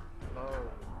 Oh,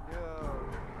 no.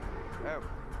 Ow.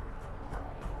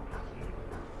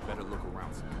 Better look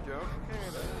around some. Jump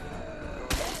cannon.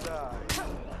 Going to die.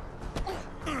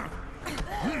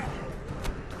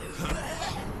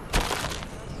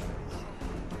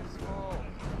 Small.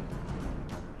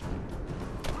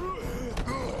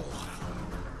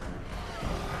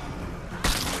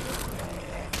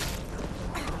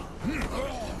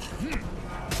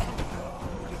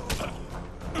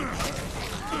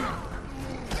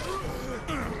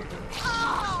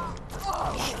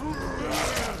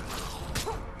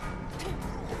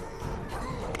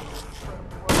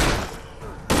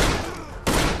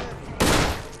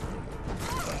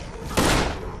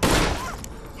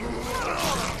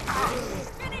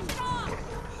 Finish it off!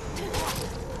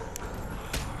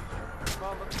 Come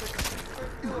on, let's take a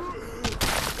quick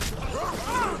look.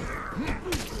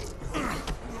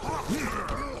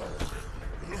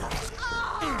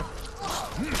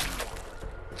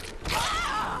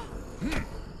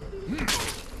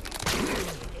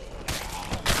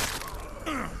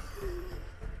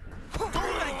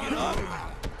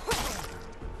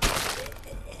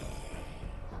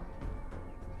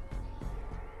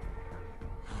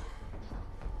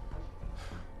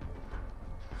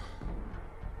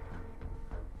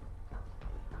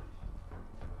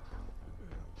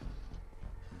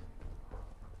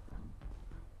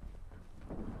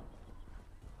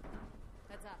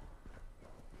 Heads up.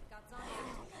 Got zombie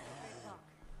activity.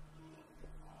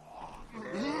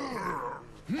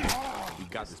 3 o'clock. We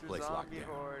got this Mr. place locked Zombie down.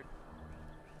 Horde.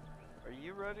 Are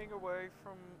you running away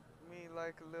from me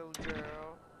like a little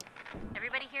girl?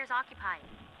 Everybody here is occupied.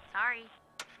 Sorry.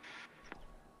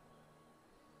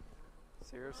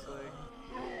 Seriously?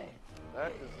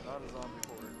 That is not a zombie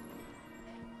horde.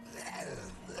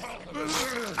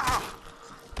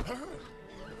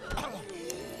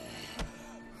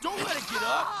 Don't let it get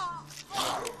up!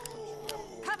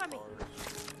 Cover me!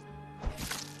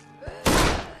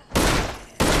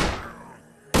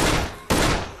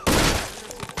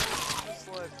 Just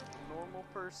let a normal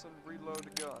person reload a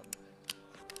gun.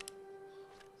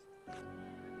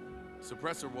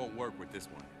 Suppressor won't work with this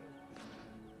one.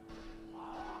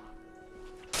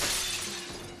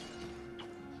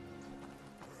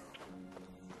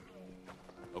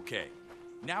 Okay,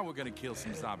 now we're gonna kill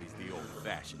some zombies the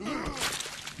old-fashioned.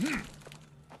 The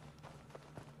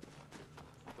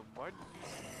mud?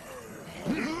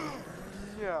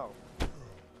 No.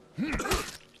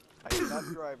 I am not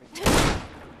driving.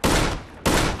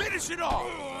 Finish it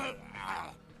off!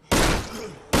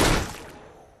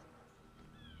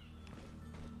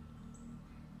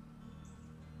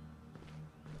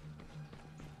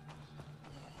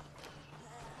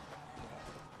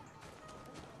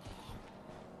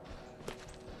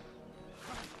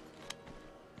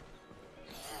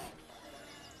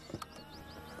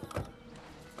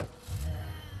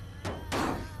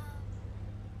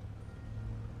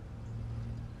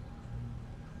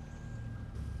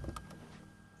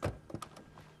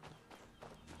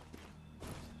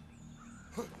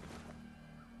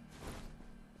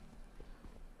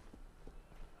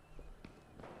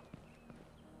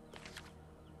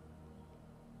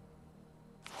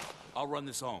 I'll run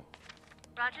this home.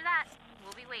 Roger that.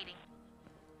 We'll be waiting.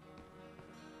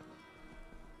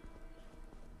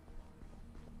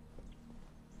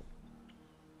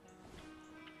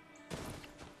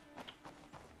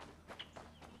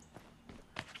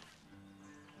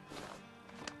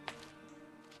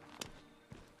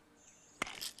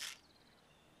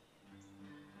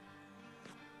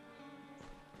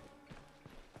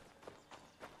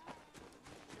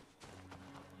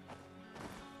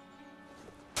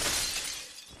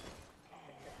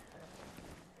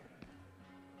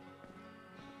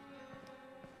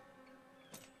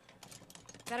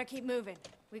 Better keep moving.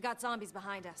 We got zombies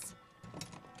behind us.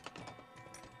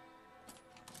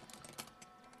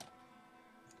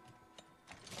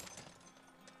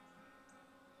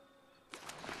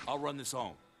 I'll run this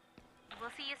home. We'll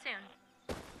see you soon.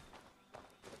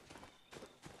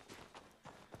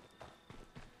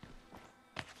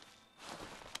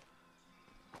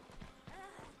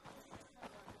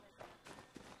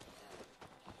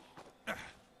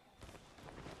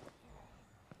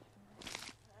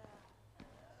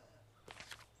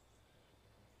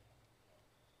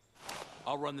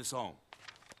 I'll run this home.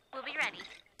 We'll be ready.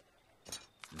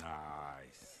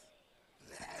 Nice.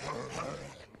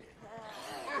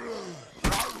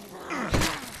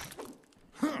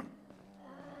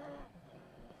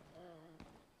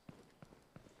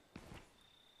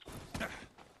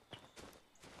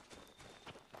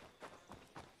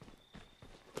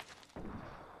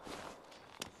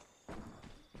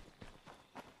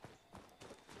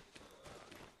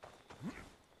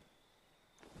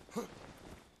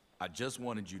 I just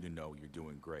wanted you to know you're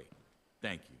doing great.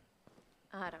 Thank you.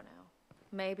 I don't know.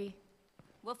 Maybe.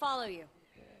 We'll follow you.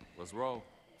 Let's roll.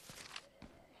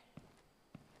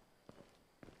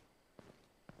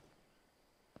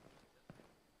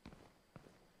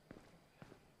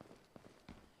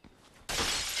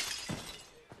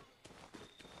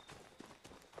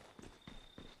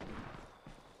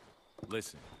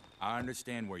 Listen, I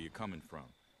understand where you're coming from.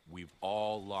 We've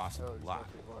all lost a lot.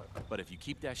 But if you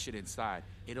keep that shit inside,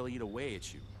 it'll eat away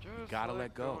at you. You gotta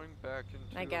let go. Going back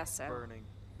into I guess so. burning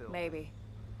building. Maybe.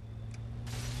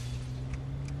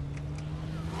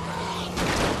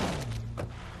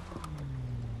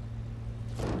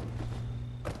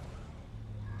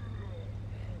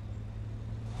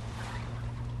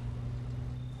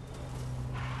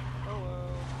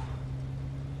 Hello.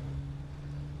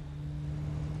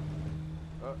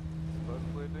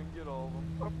 Supposedly didn't get all of them.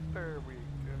 Oh, there we go.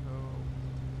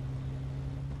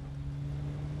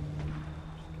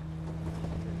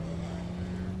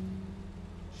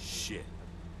 Shit.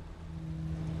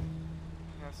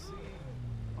 Now see,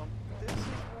 this is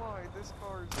why this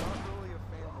car is not really a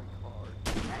family car.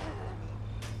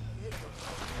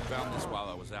 Found this while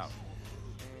I was out.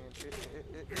 And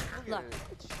look Look, at it.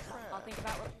 It's trash. I'll think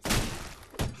about what you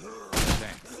said.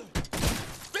 Thanks.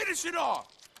 Finish it off!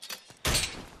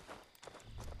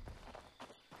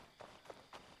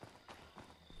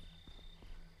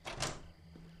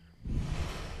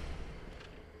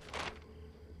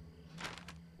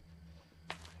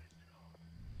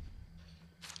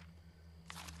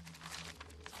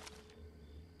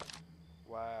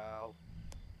 Wow.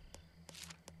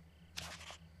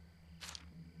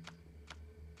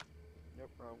 Yep,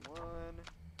 wrong one.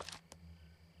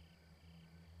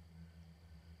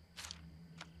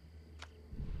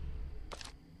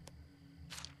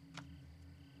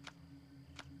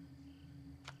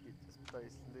 Get this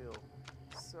place a little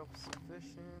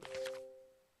self-sufficient.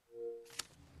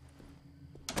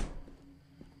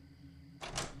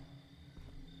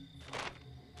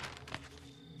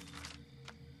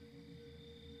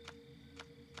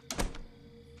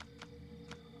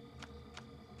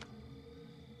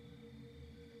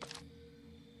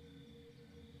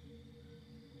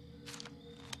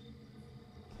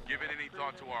 Given any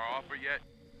thought to our offer yet?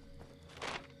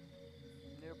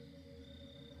 Nope.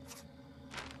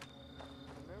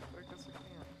 Nope, I guess I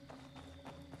can't.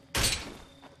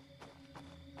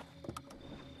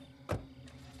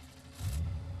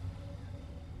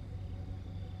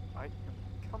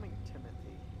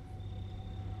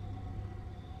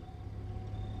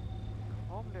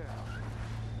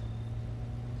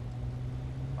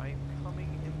 I am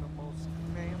coming in the most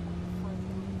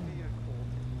family-friendly vehicle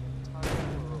in the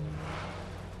entire world.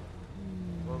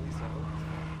 Well, at least I hope it's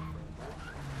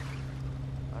family-friendly.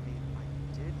 I mean, I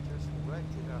did just wreck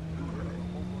it after getting a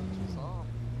whole bunch of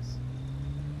zombies.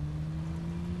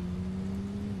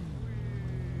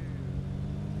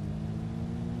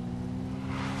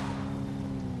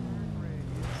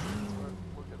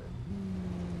 Look at it.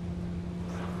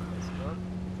 Messed up.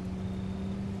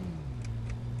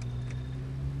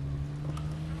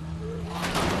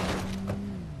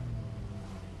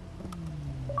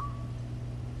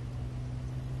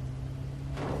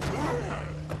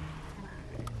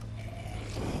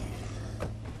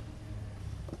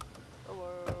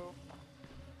 Hello.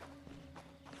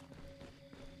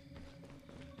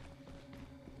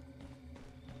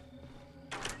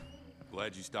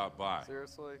 Glad you stopped by.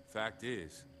 Seriously? Fact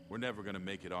is, we're never gonna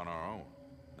make it on our own.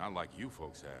 Not like you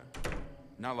folks have.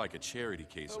 Not like a charity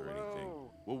case or anything.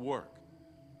 Hello. We'll work.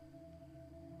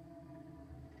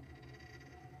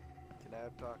 Can I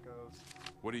have tacos?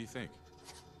 What do you think?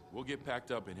 We'll get packed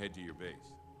up and head to your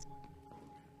base.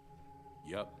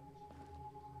 Yup.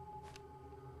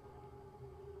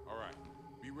 All right.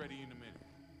 Be ready in a minute.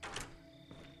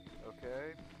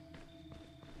 Okay.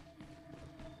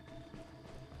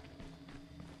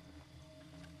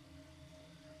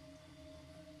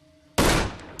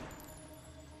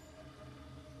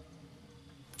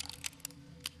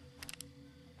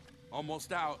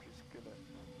 Almost out. Just gonna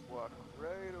walk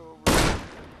right over.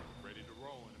 Ready to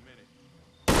roll in a minute.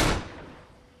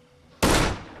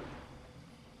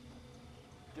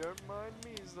 Don't mind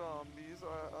me, zombies.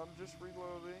 I'm just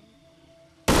reloading.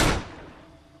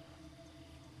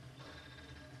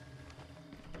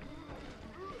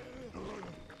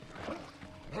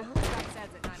 That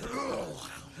says it, not me.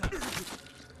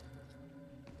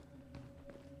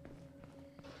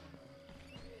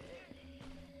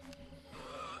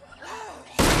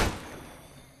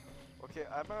 Okay,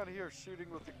 I'm out here shooting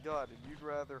with a gun, and you'd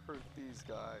rather hurt these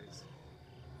guys.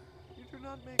 You do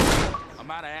not make sense. I'm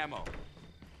out of ammo.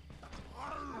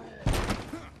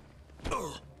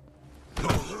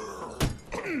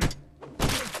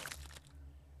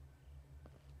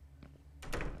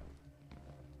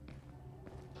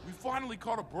 We finally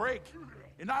caught a break,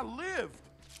 and I lived.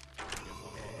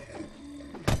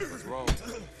 Let's roll.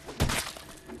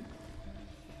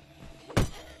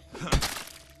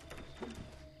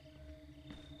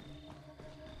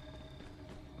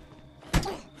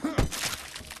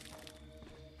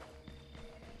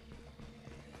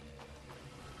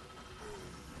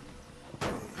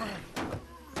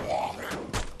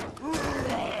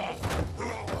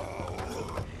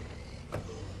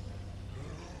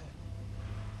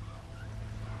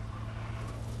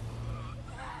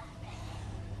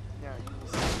 Now you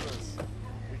will see us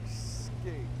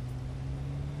escape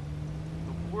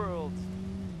the world's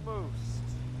most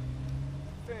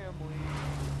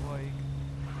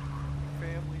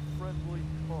family-friendly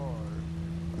car.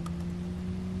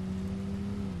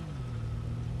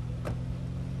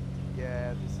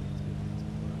 Yeah, this is good.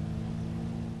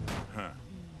 Huh.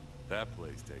 That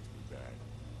place takes me back.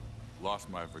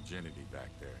 Lost my virginity back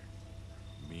there.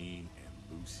 Me and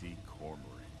Lucy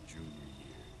Cormoran, junior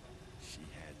year. She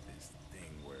had this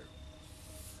thing where...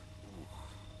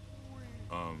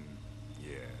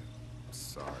 yeah.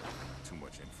 Sorry. Too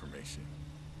much information.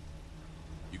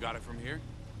 You got it from here?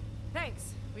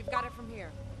 Thanks. We've got it from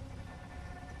here.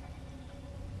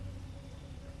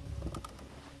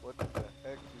 What the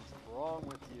heck is wrong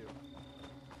with you?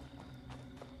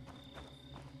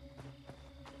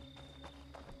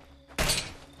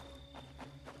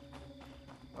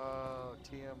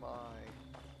 TMI.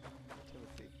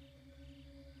 Timothy.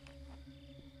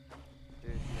 Dude,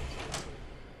 seriously.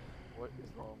 What is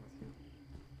wrong with you?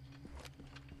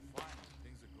 Finally,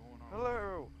 things are going on.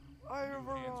 Hello! I New have hands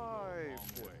will go a long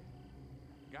arrived! way.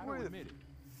 Gotta With admit it.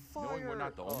 fire! Knowing we're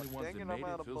not the only ones dang that it, made I'm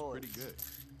out it of feels pretty bullets. good.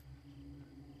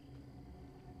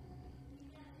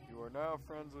 You are now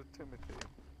friends with Timothy.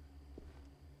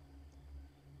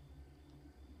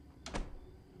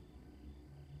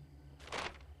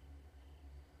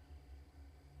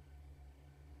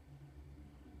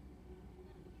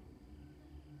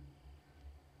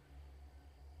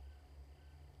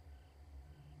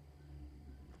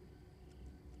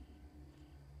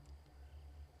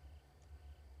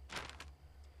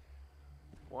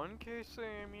 One case of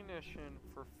ammunition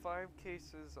for 5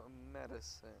 cases of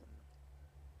medicine.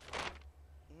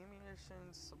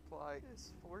 Ammunition supply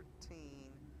is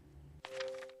 14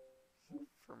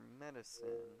 for medicine.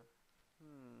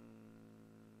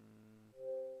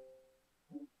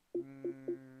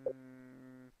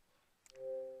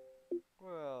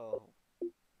 Well,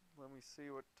 me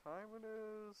see what time it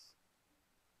is.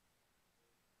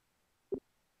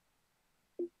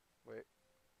 Wait,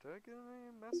 did I get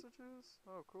any messages?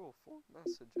 Oh, cool, 4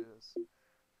 messages.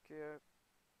 Okay,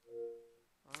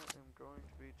 I am going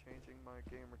to be changing my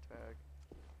gamer tag.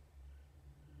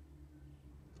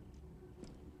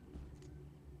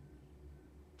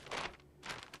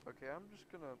 Okay, I'm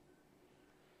just gonna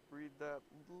read that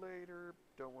later.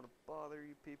 Don't want to bother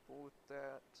you people with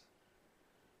that.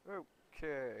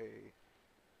 Okay.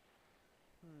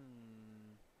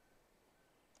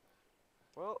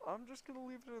 Well, I'm just gonna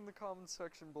leave it in the comments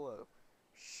section below.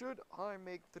 Should I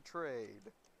make the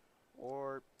trade?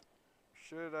 Or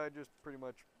should I just pretty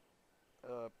much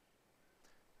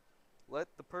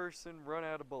let the person run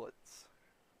out of bullets?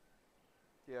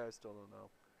 Yeah, I still don't know.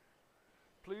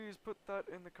 Please put that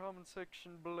in the comment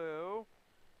section below.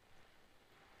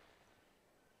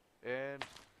 And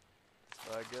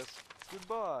I guess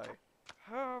goodbye.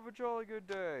 Have a jolly good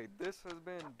day. This has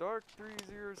been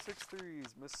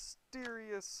DARK3063's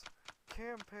mysterious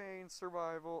campaign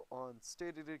survival on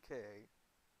State of Decay.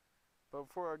 But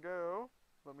before I go,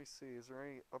 let me see, is there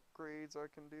any upgrades I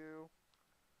can do?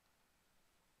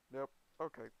 Nope.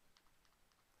 Okay.